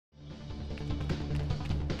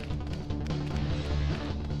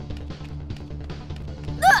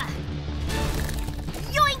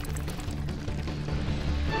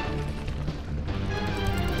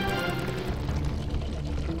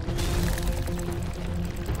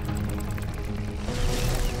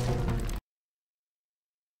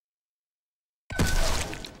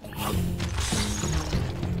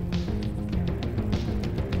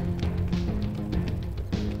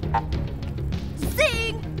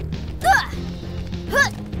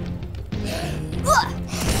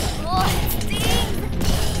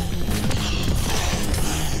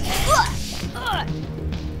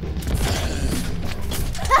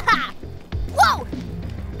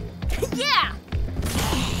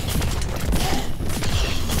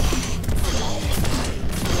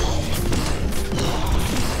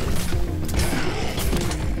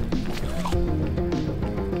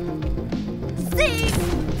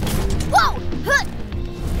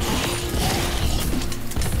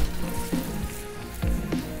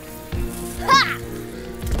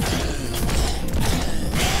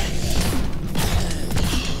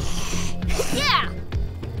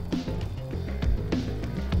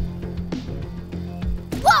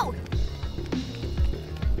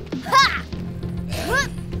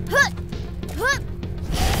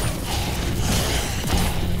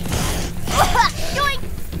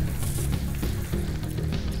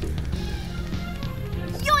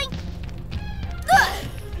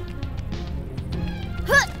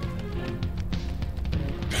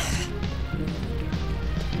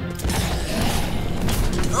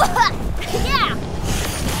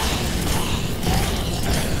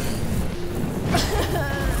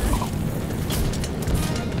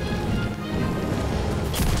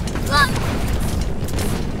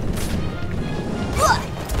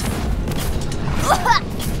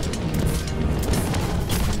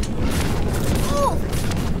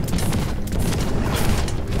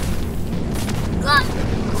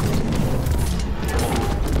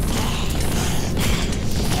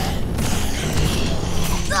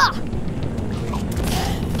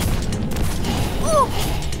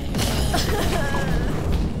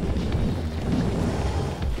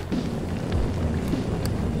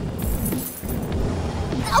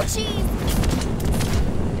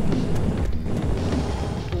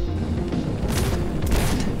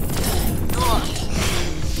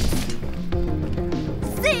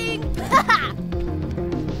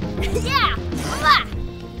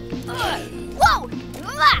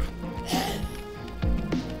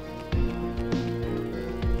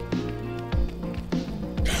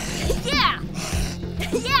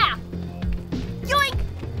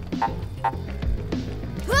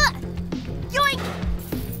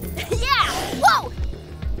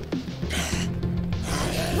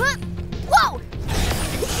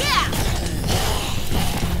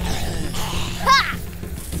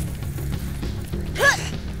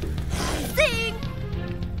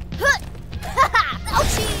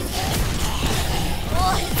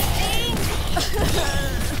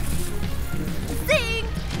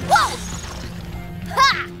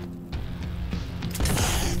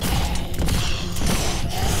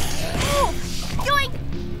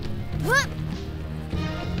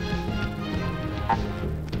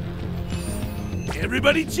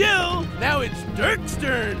Everybody chill! Now it's Dirk's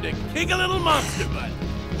turn to kick a little monster butt.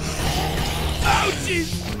 Oh,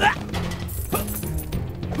 jeez!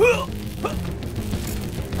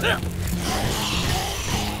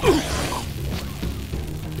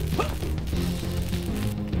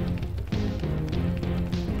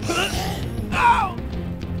 Ow!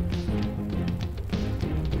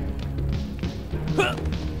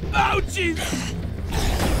 Oh, jeez!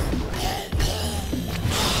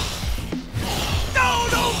 No,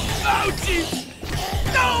 no! Oh, jeez!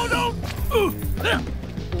 No, no! Ooh.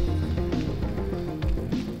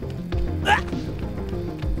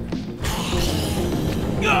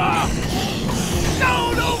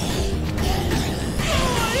 No, no!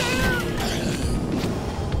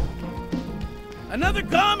 Another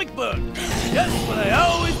comic book! Just what I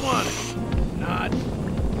always wanted. Not.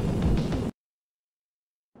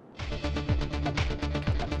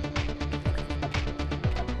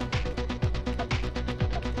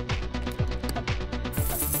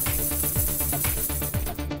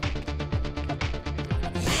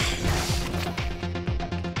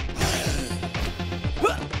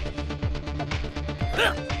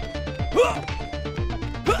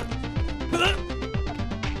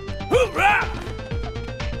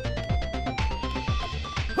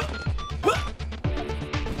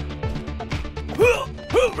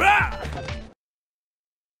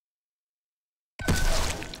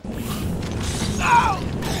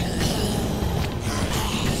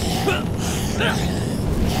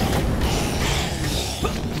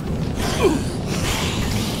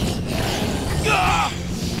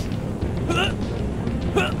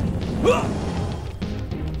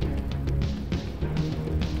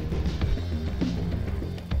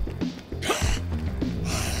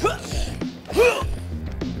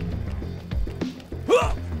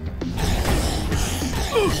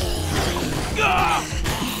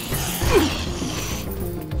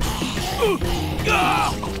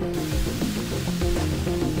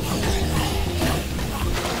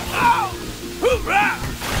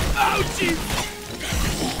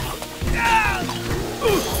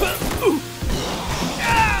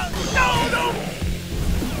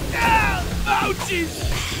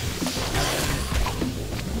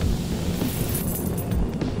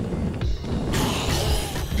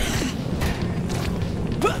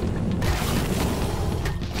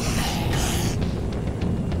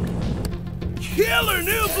 Killer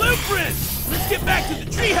new blueprint! Let's get back to the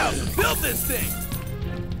treehouse and build this thing!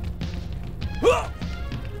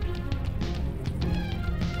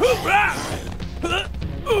 Hoorah!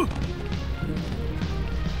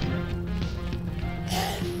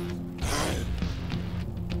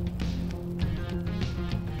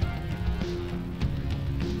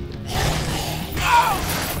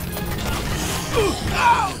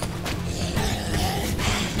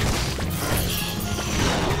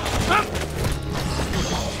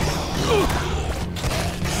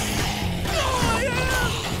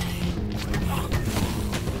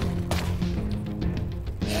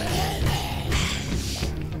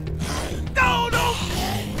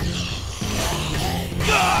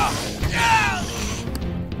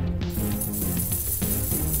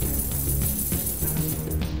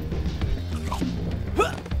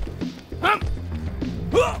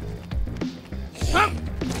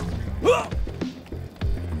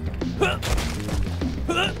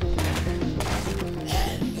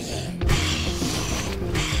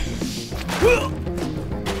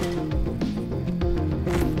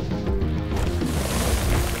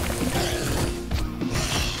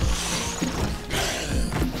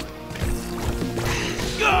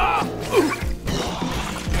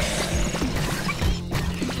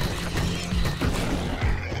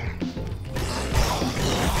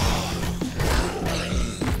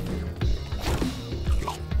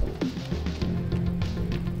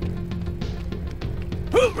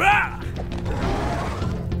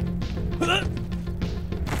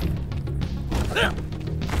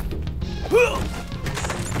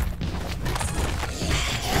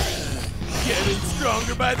 Getting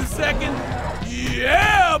stronger by the second.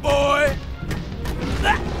 Yeah, boy!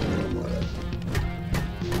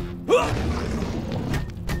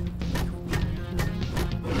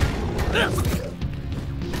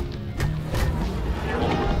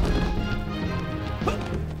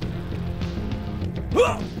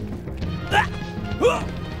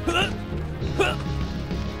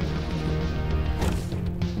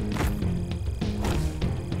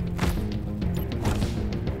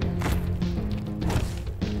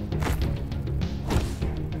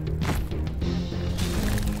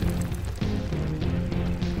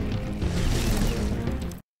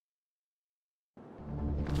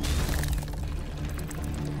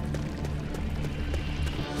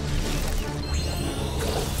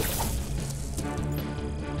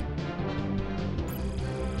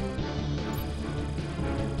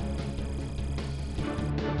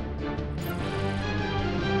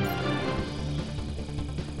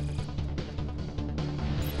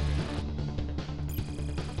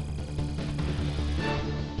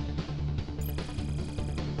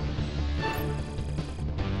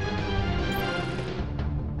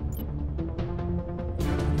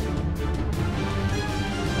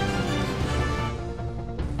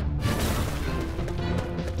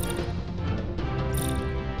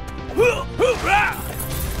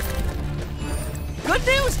 Good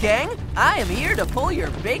news, gang! I am here to pull your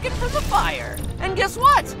bacon from the fire. And guess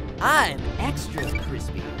what? I'm extra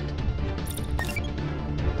crispy.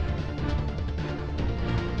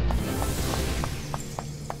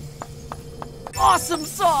 Awesome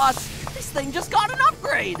sauce! This thing just got an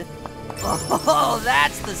upgrade! Oh,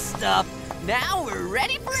 that's the stuff! Now we're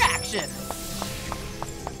ready for action!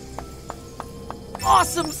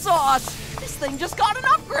 Awesome sauce! This thing just got an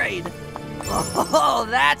upgrade! Oh,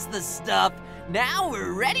 that's the stuff! Now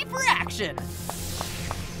we're ready for action!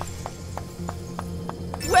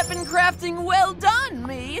 Weapon crafting well done,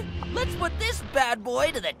 me! Let's put this bad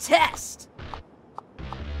boy to the test!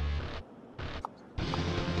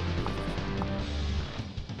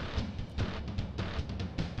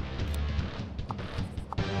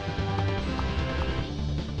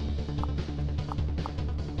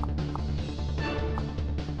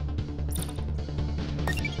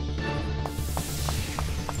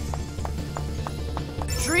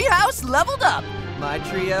 Treehouse leveled up! My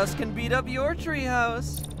treehouse can beat up your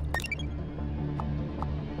treehouse.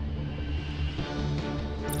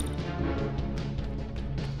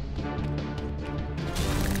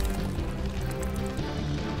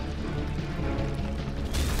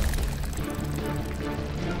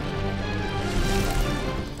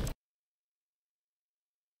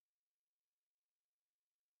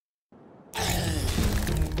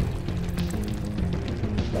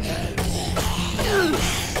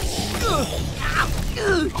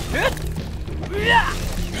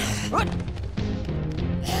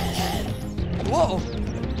 Whoa!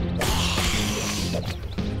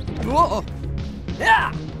 Whoa!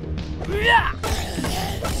 Yeah! Yeah!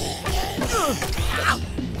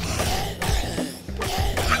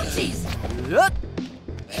 Ouchies!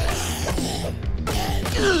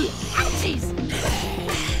 Ouchies!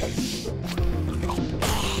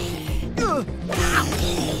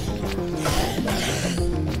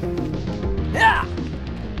 Yeah!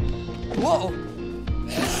 Whoa!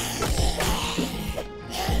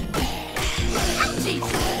 Ouchies!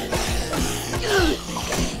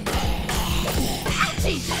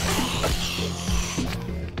 Ouchies!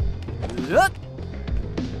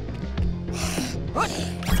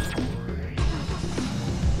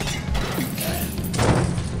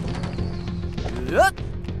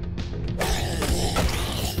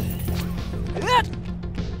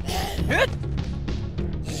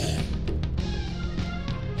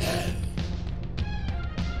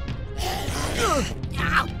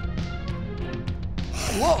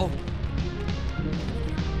 Whoa!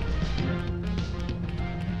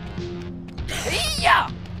 Yeah!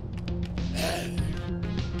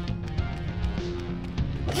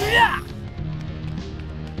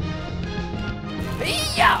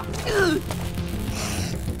 Yeah! Yeah!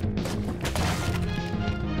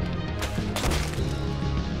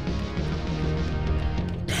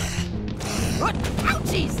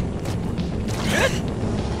 Ouchies!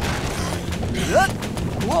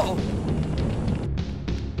 Whoa!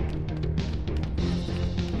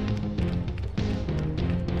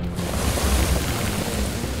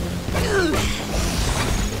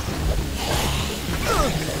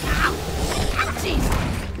 Ouchies!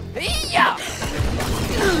 Yeah!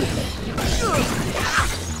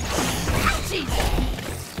 Ouchies!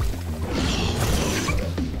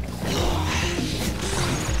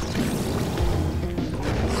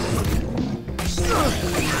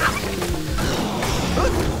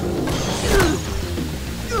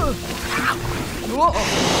 Whoa!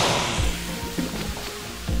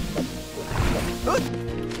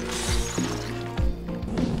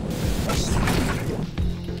 Yeah!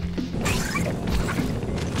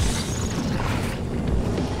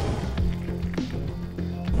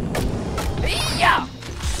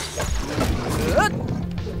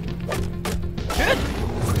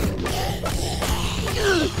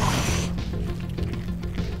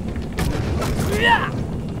 Yeah!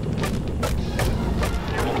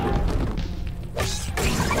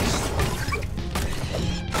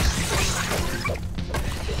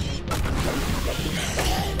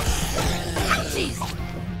 Ouchies!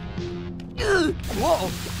 Whoa!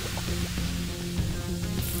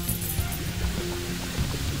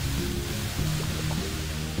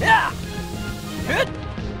 Yeah! Hit!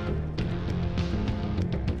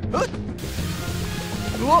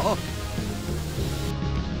 Whoa!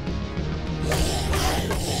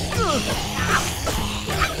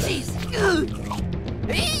 Ouchies!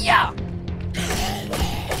 Yeah!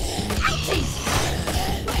 Ouchies!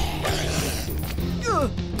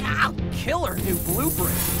 Killer new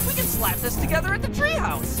blueprint. We can slap this together at the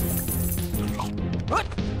treehouse.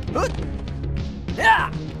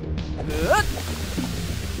 Yeah!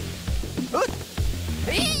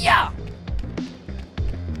 Yeah.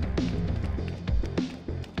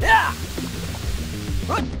 Yeah.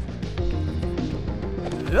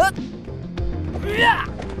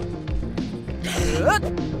 Yeah.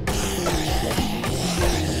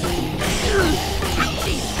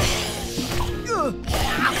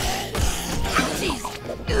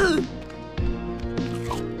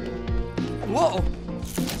 Whoa.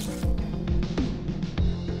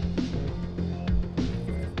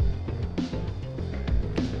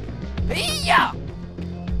 Yeah.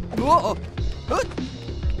 Whoa.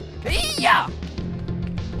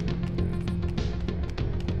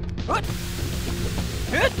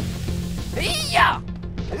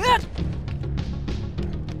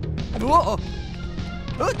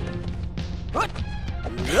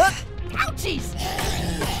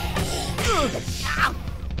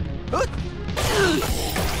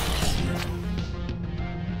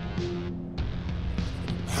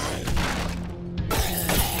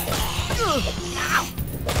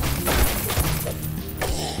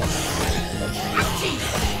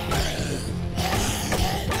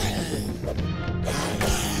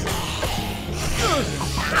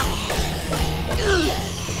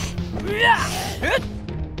 Yeah.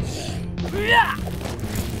 Yeah.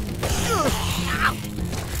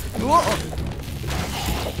 Whoa.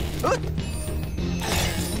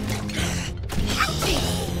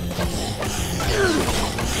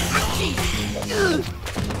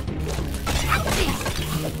 Ouchies.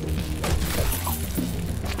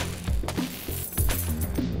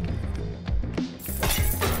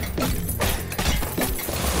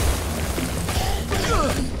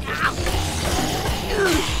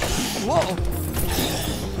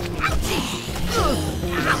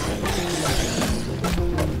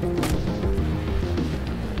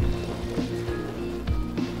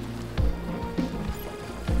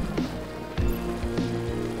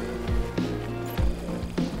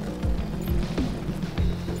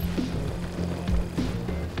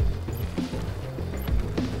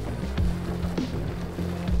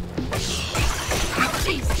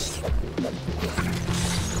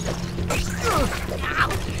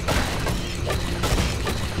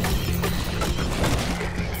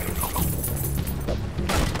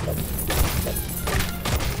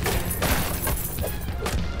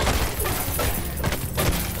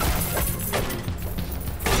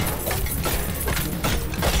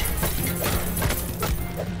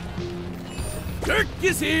 Dirk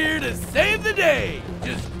is here to save the day.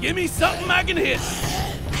 Just give me something I can hit.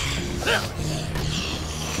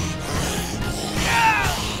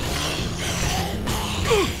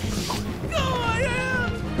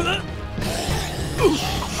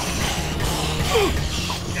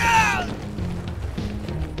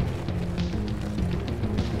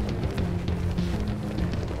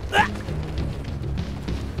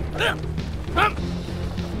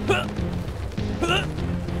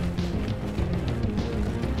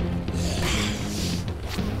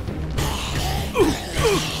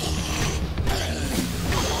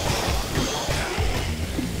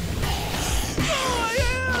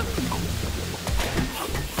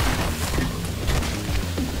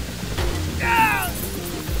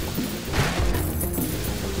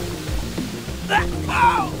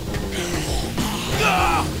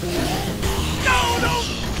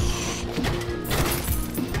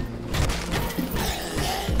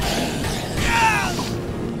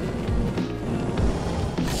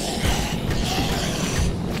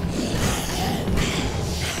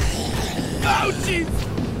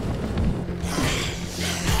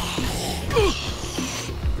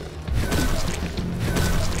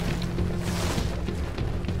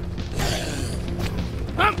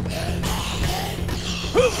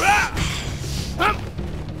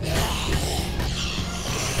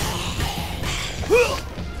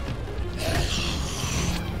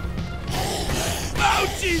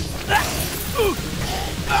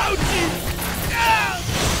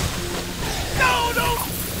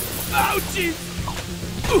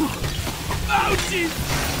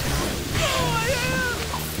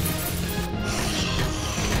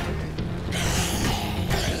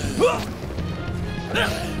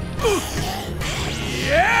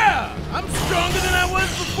 Yeah! I'm stronger than I was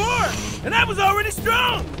before, and I was already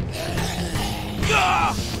strong!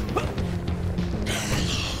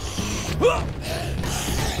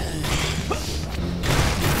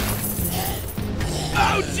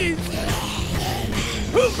 Ouchies!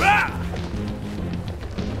 Hoorah!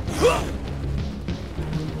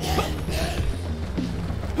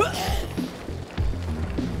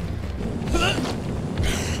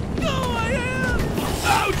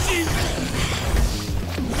 Ouchies!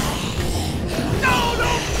 No!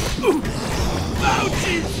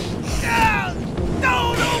 Ouchies! Ah!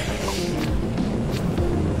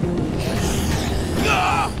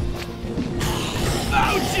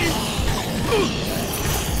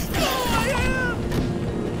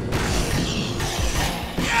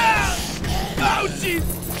 jeez!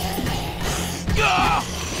 Ah!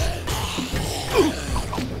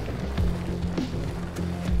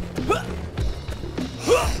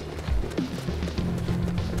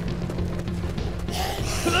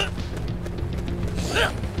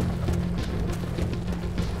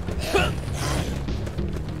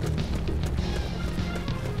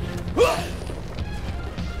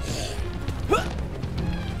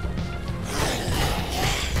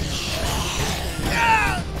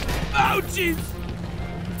 Oh, jeez!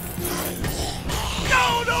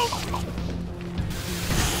 No, no!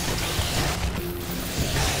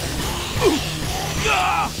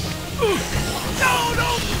 Ah! No, no!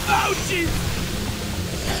 Oh, jeez!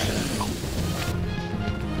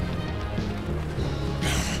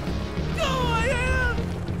 Go, I am!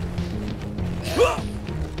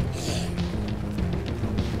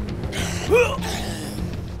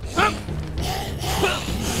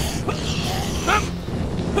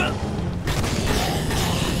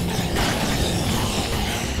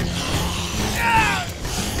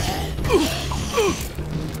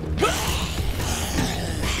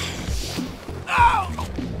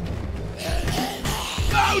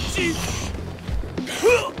 Oh, jeez!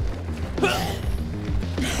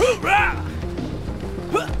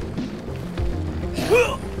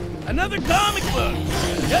 Another comic book!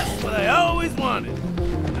 Just what I always wanted.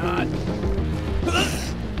 Not.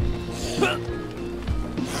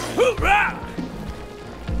 Hoorah!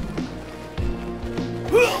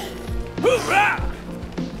 Hoorah!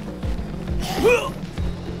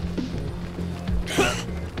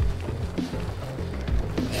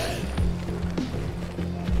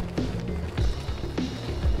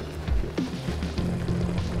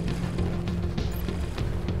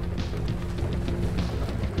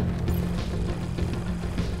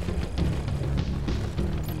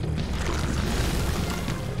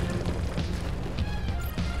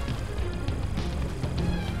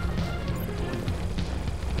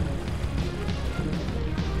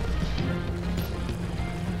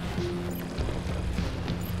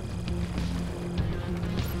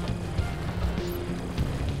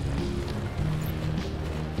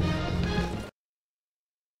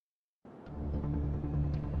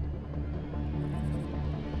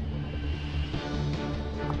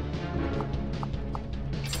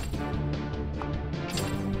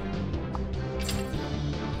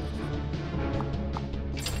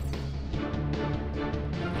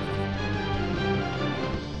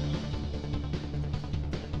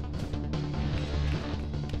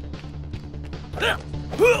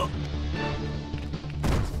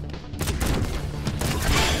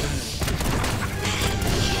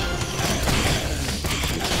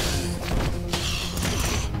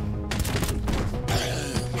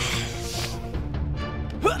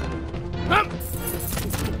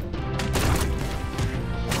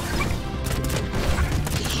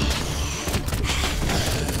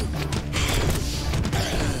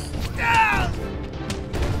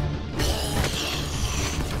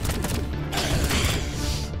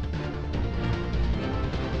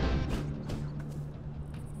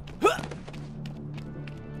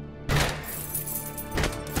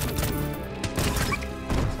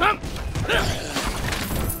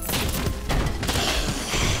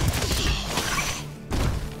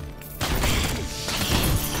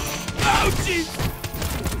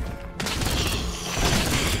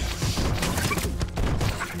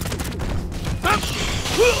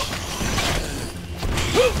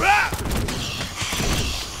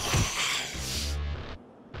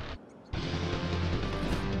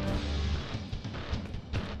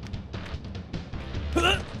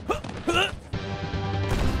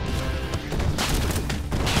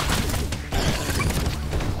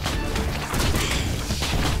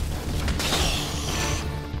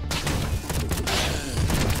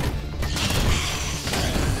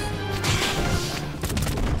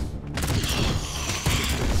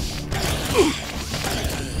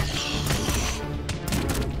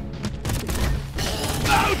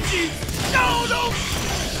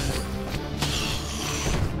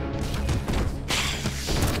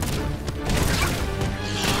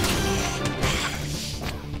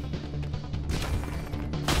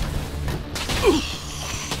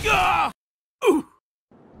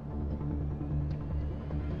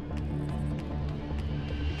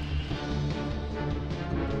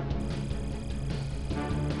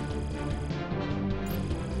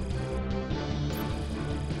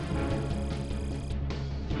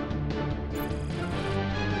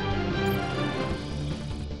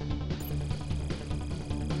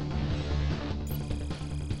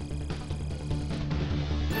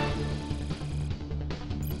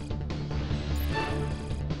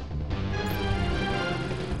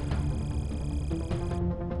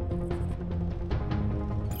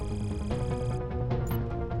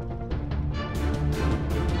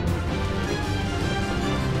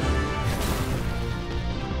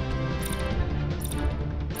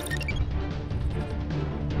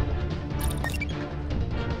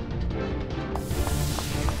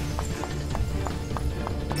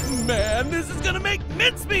 And this is gonna make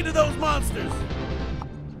mincemeat of those monsters!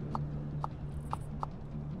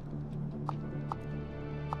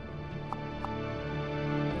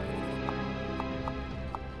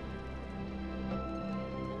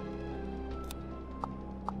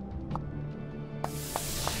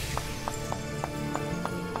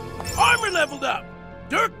 Armor leveled up!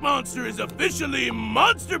 Dirk monster is officially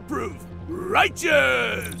monster-proof!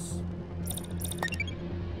 Righteous!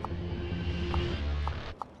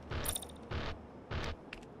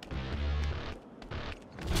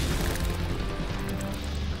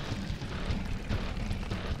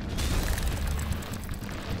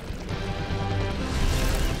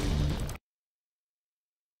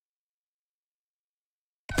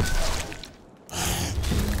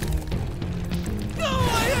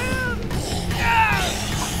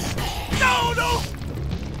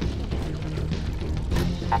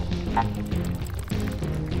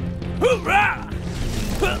 Hoorah!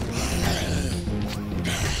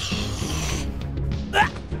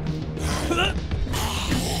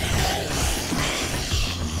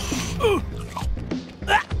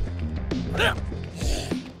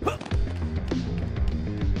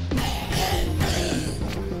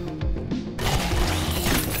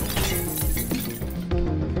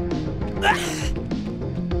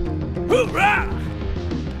 Hoorah!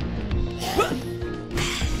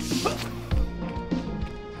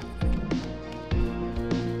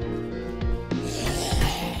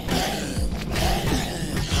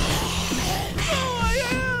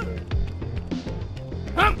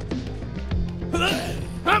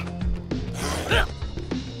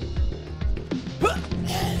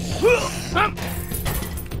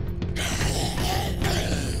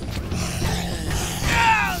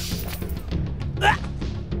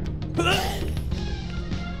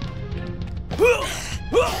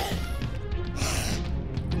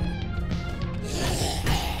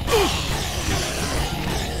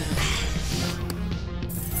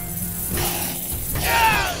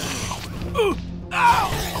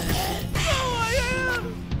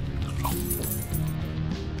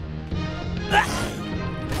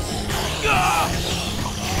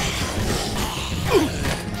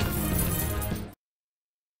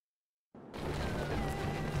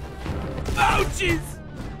 Ouchies!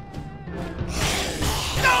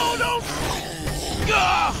 No, no!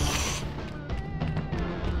 Gah!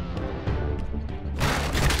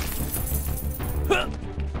 Huh.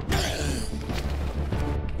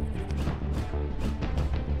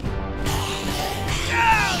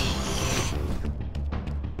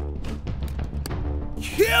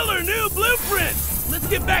 Killer new blueprint! Let's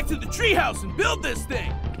get back to the treehouse and build this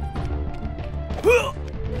thing! Huh.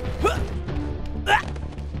 Huh. Ah.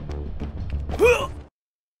 Huh.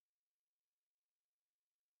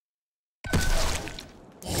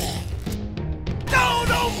 No,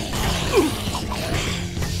 no!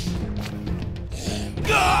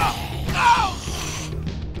 Gah! Ow!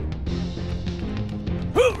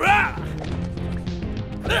 Hoorah!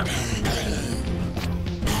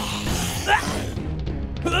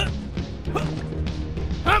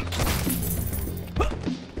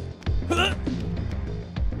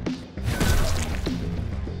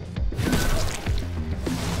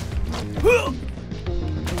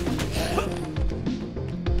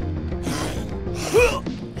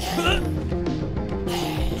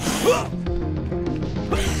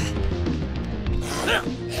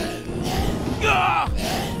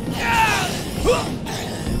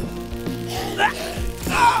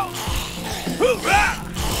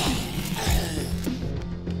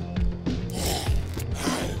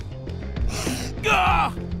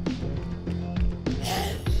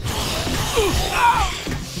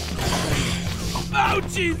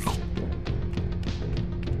 Ouchies!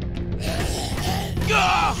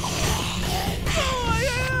 Gah! Oh, I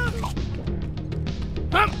am!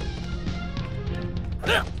 Hum!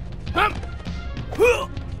 Hum!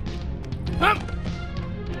 Hum!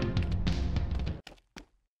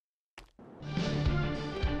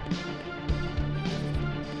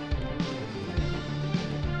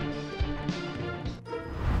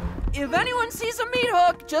 If anyone sees a meat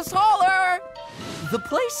hook, just holler! The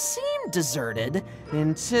place seemed deserted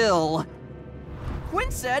until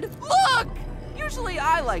Quint said, "Look!" Usually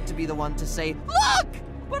I like to be the one to say, "Look!"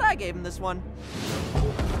 But I gave him this one.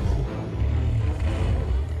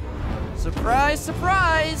 Surprise,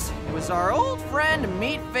 surprise! It was our old friend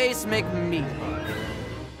Meatface McMeathook.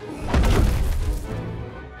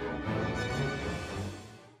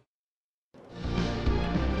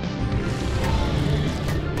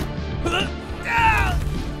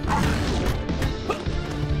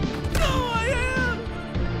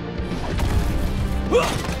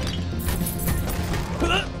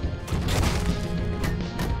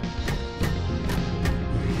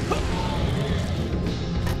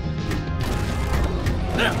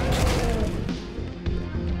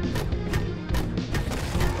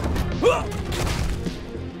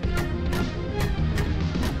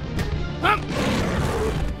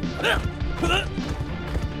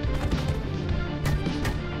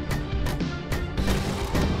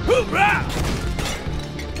 Hoorah!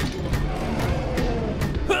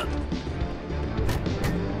 Huh.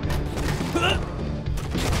 Huh.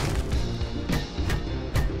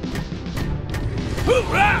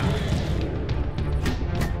 Hoorah!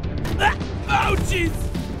 Ah! Oh, jeez!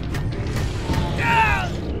 Ah!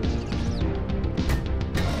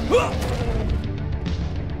 Huh.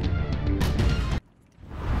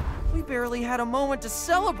 We barely had a moment to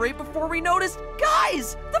celebrate before we noticed,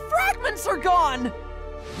 guys, the fragments are gone!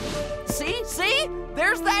 See?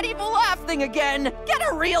 There's that evil laugh thing again! Get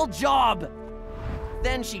a real job!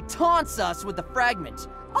 Then she taunts us with the fragment.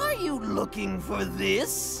 Are you looking for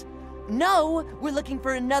this? No, we're looking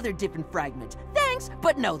for another different fragment. Thanks,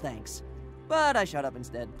 but no thanks. But I shut up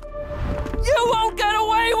instead. You won't get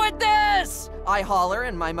away with this! I holler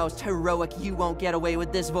in my most heroic you won't get away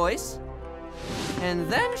with this voice. And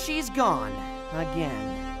then she's gone. Again.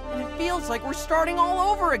 And it feels like we're starting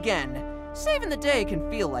all over again. Saving the day can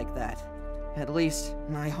feel like that. At least,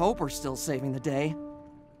 I hope we're still saving the day.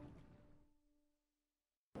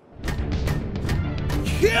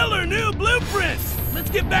 Killer new blueprints! Let's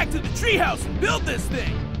get back to the treehouse and build this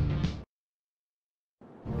thing!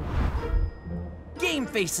 Game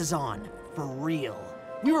face is on. For real.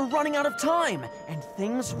 We were running out of time, and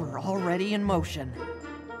things were already in motion.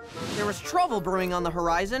 There was trouble brewing on the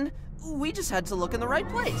horizon. We just had to look in the right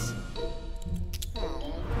place.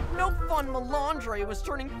 No fun Malondre was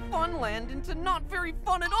turning Funland into not very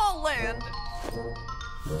fun at all land.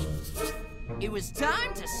 It was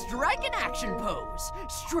time to strike an action pose.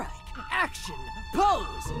 Strike, action,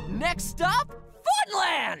 pose. Next stop,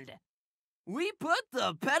 Funland! We put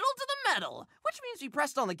the pedal to the metal, which means we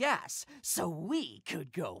pressed on the gas, so we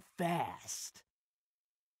could go fast.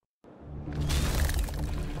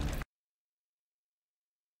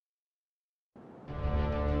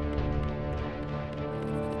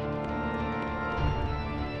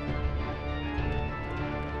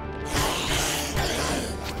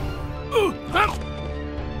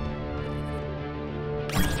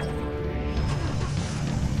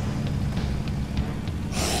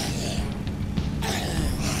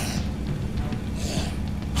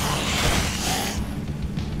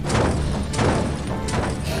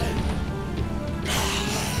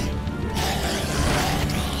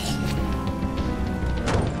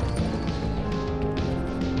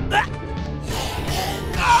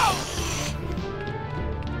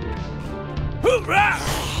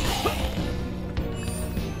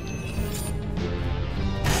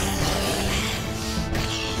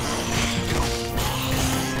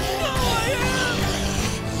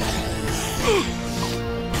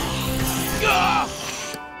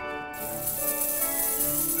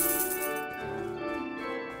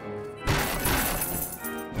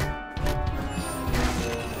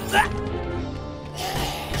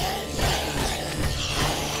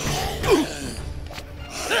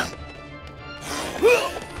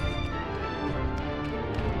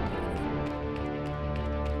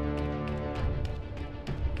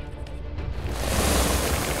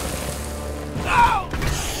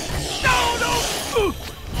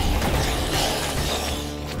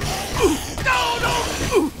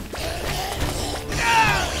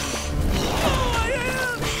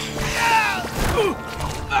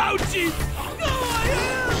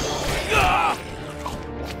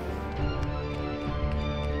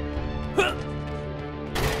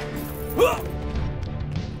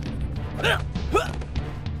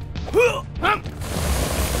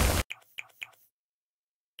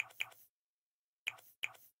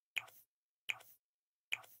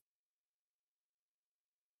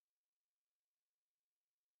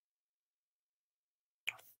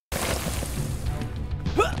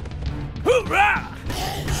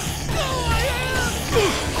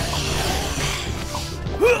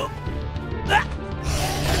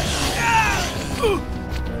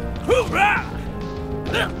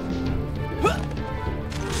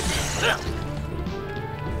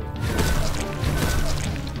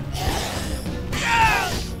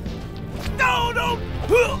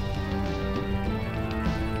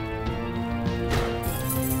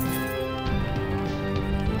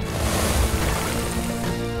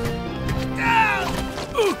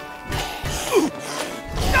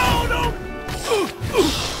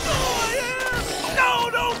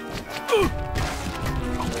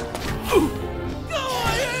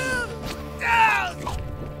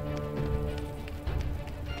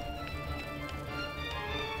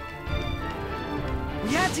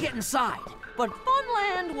 Inside, but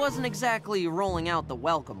Funland wasn't exactly rolling out the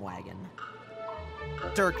welcome wagon.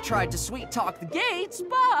 Dirk tried to sweet-talk the gates,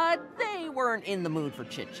 but they weren't in the mood for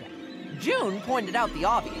chit-chat. June pointed out the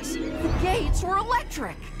obvious. The gates were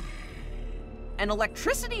electric. and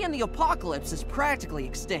electricity in the apocalypse is practically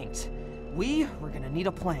extinct. We're gonna need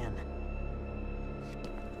a plan.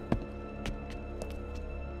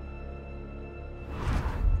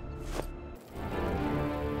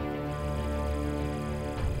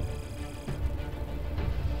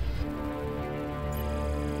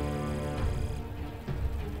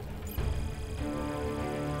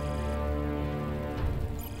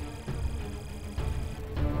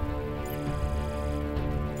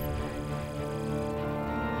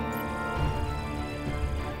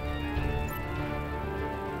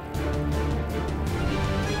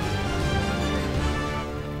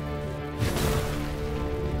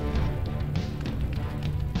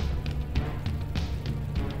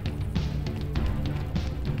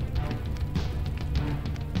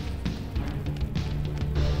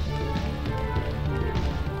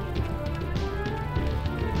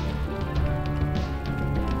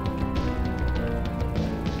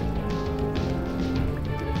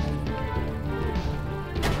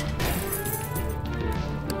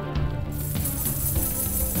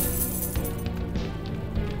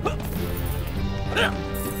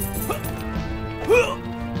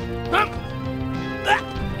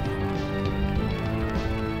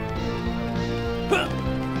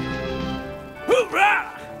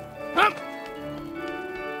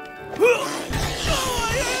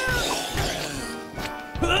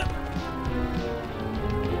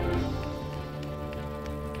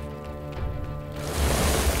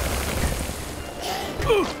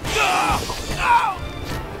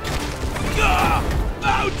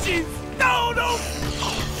 Ouchies! No, no!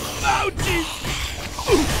 Ouchies!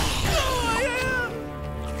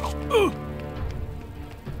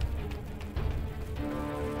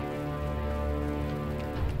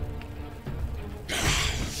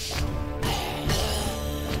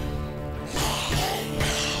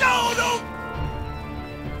 No, no!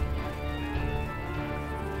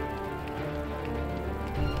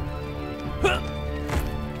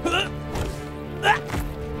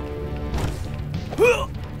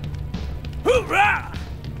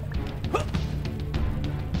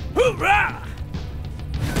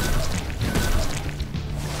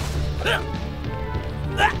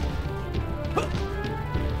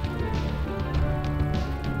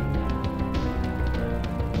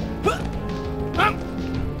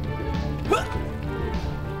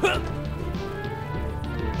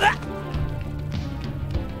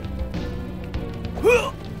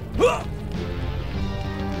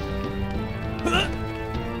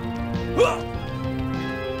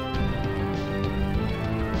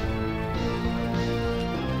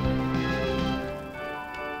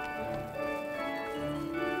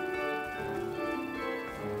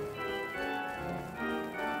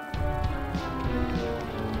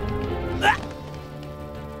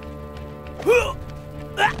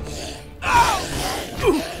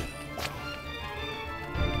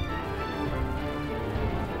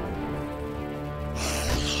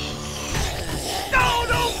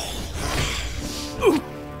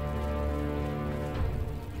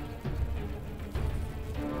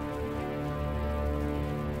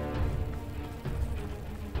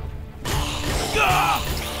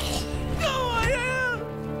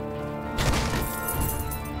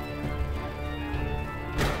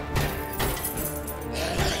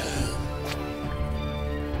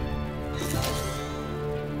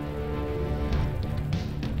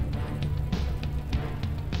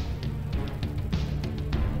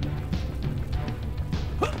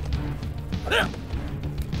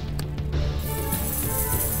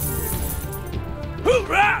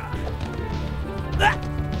 Hoorah!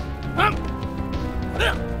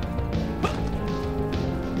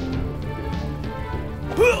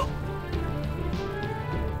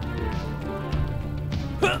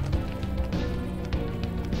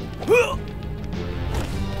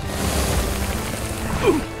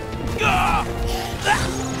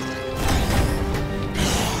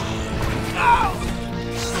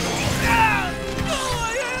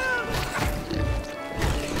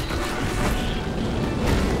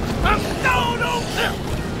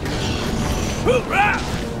 Hoorah!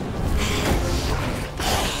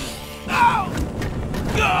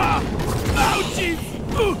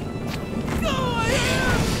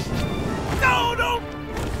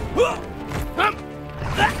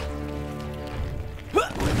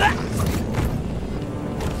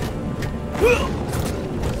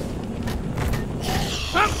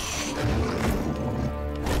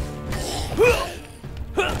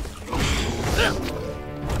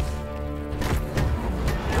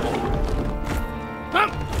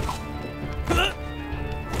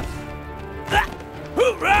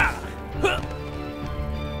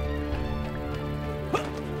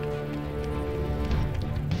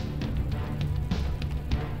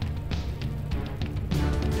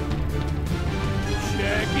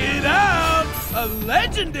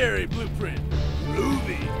 legendary blueprint.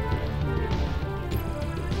 Ruby.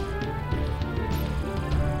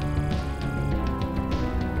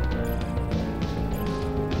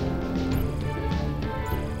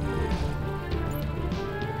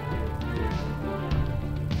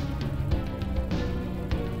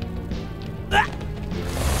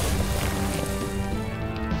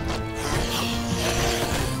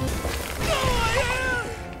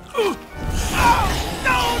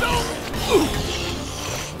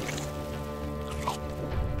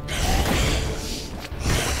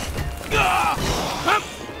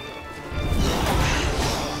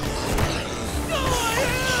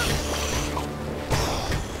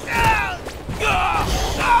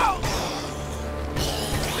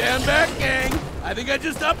 Stand back, gang. I think I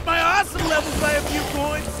just upped my awesome levels by a few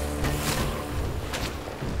points.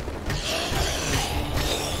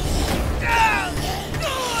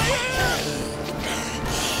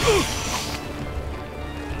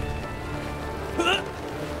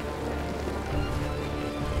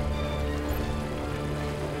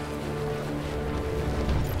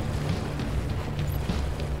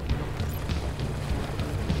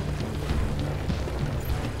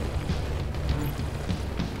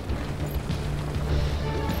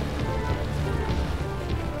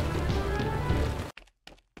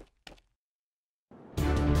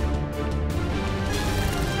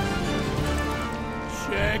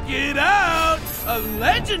 Check it out! A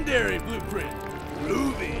legendary blueprint.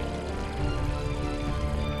 Ruby.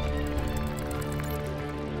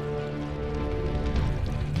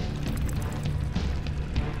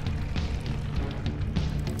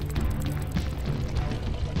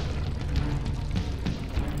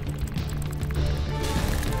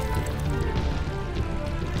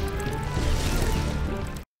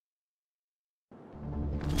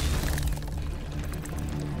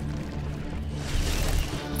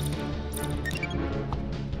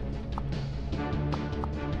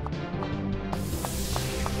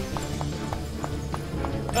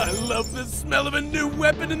 I love the smell of a new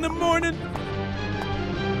weapon in the morning.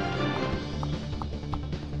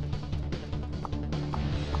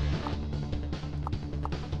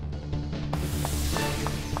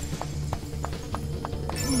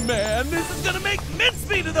 Man, this is gonna make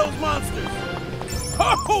mincemeat of those monsters.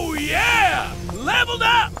 Oh yeah! Leveled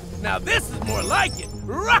up! Now this is more like it.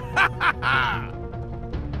 Rah-ha-ha-ha!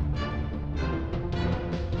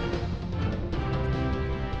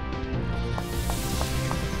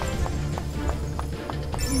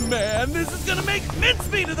 Man, this is gonna make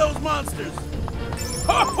mincemeat of those monsters!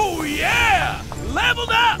 Oh yeah!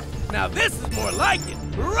 Leveled up! Now this is more like it!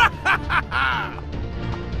 Rah-ha-ha-ha!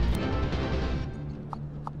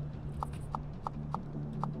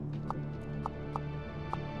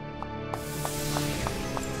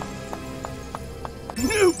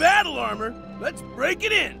 New battle armor! Let's break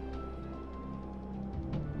it in!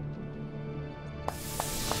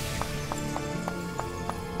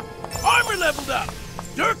 Armor leveled up!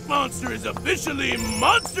 Dirk monster is officially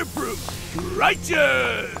monster-proof!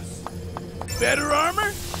 Righteous! Better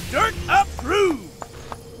armor? Dirk approved!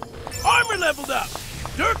 Armor leveled up!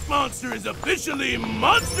 Dirk monster is officially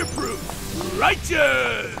monster-proof!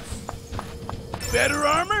 Righteous! Better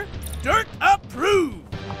armor? Dirk approved!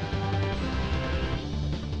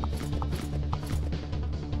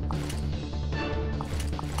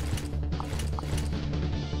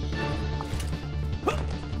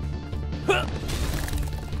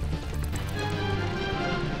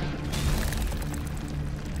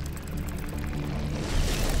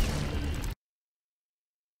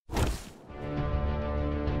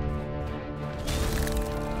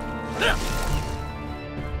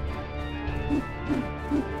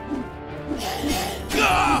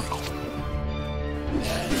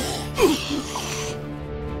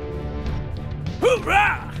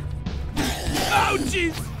 Hoorah!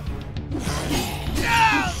 Ouchies!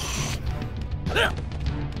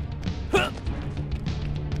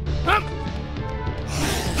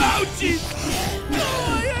 Ouchies!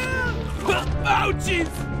 Oh, yeah!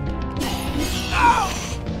 Ouchies! Ow!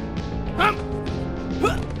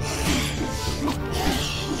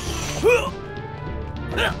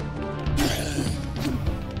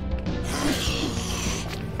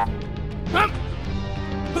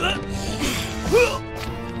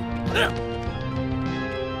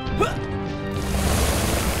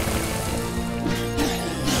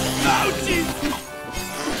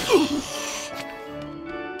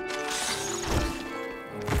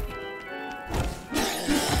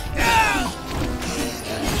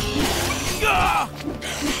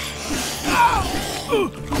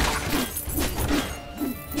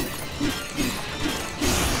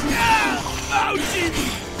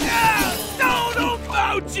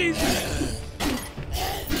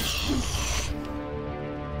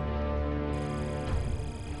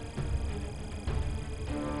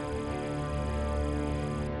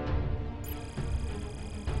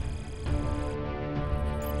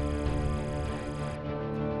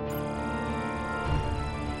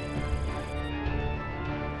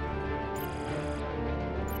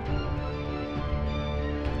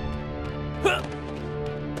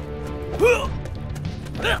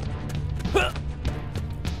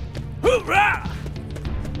 Hoorah!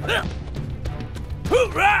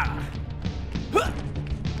 Hoorah!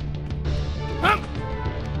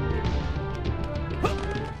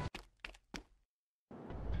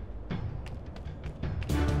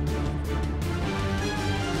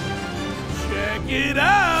 Check it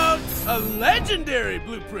out! A legendary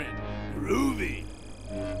blueprint. Groovy.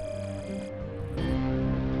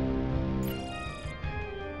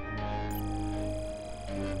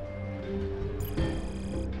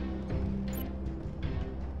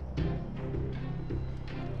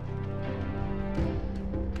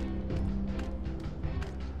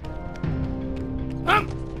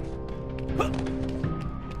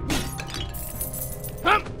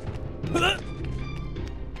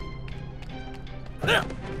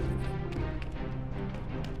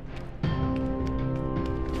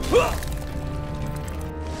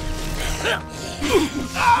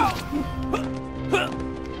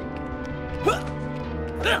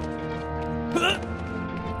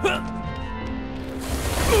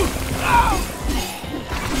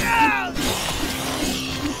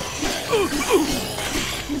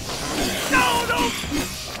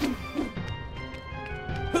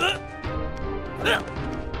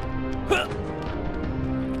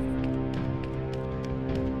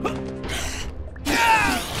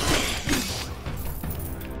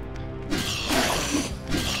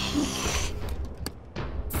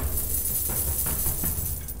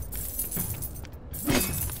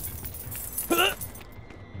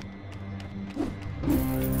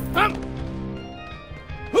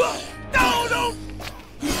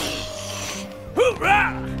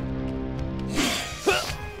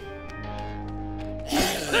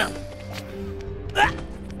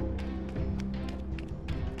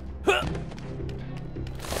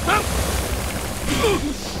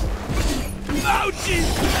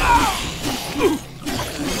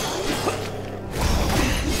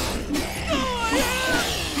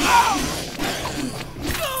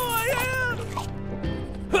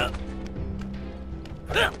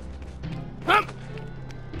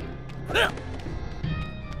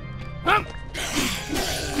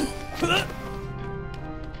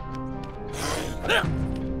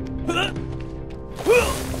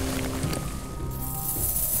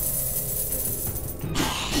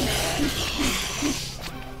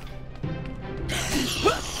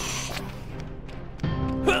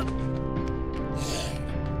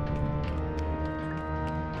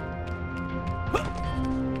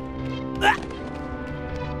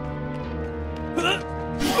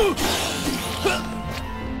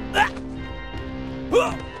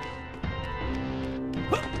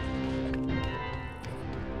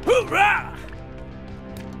 Hoorah!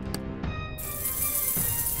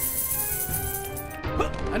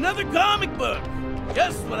 Another comic book!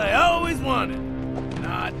 Just what I always wanted.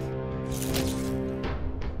 Not.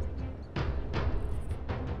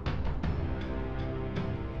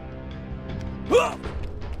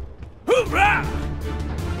 Hoorah!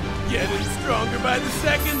 Getting stronger by the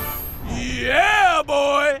second. Yeah,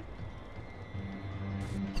 boy!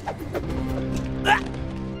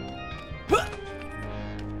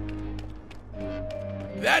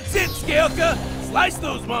 That's it, Skaelka! Slice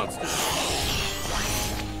those monsters!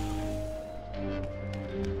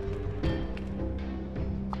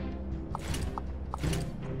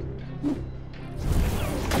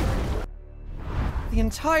 The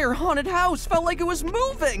entire haunted house felt like it was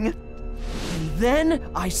moving! And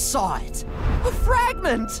then I saw it. A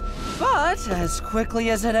fragment! But as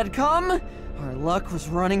quickly as it had come, our luck was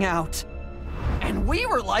running out. And we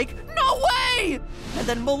were like, no way! And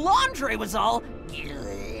then Malondre was all,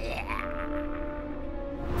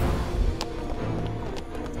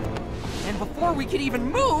 and before we could even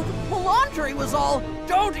move, Malondre was all,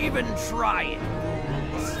 don't even try it.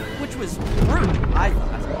 Which was rude, I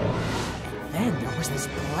thought. And then there was this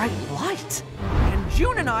bright light. And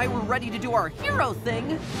June and I were ready to do our hero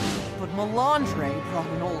thing, but Malondre brought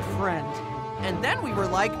an old friend. And then we were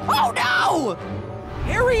like, oh no!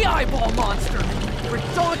 Hairy eyeball monster,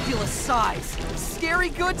 ridiculous size, scary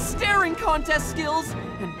good staring contest skills,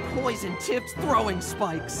 and poison tipped throwing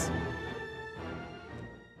spikes.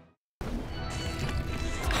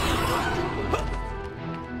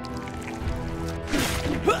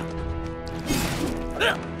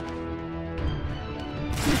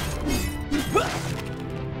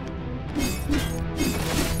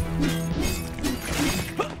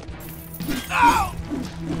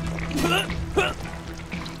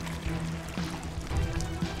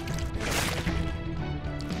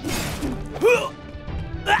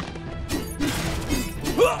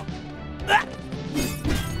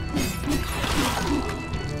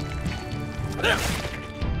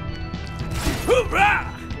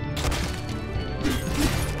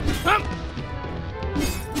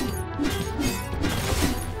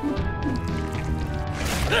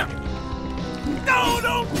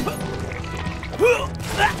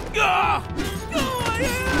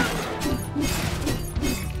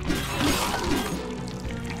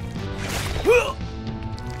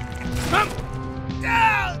 Come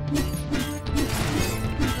down!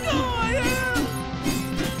 Oh, yeah!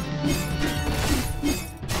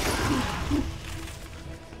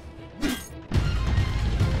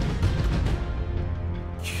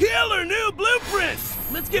 Killer new blueprint!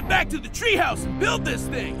 Let's get back to the treehouse and build this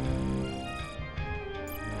thing!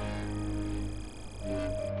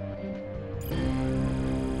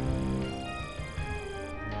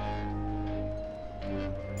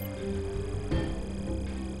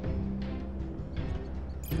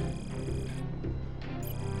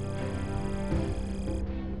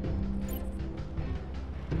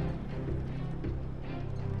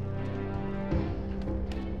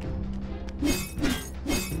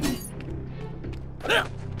 Now,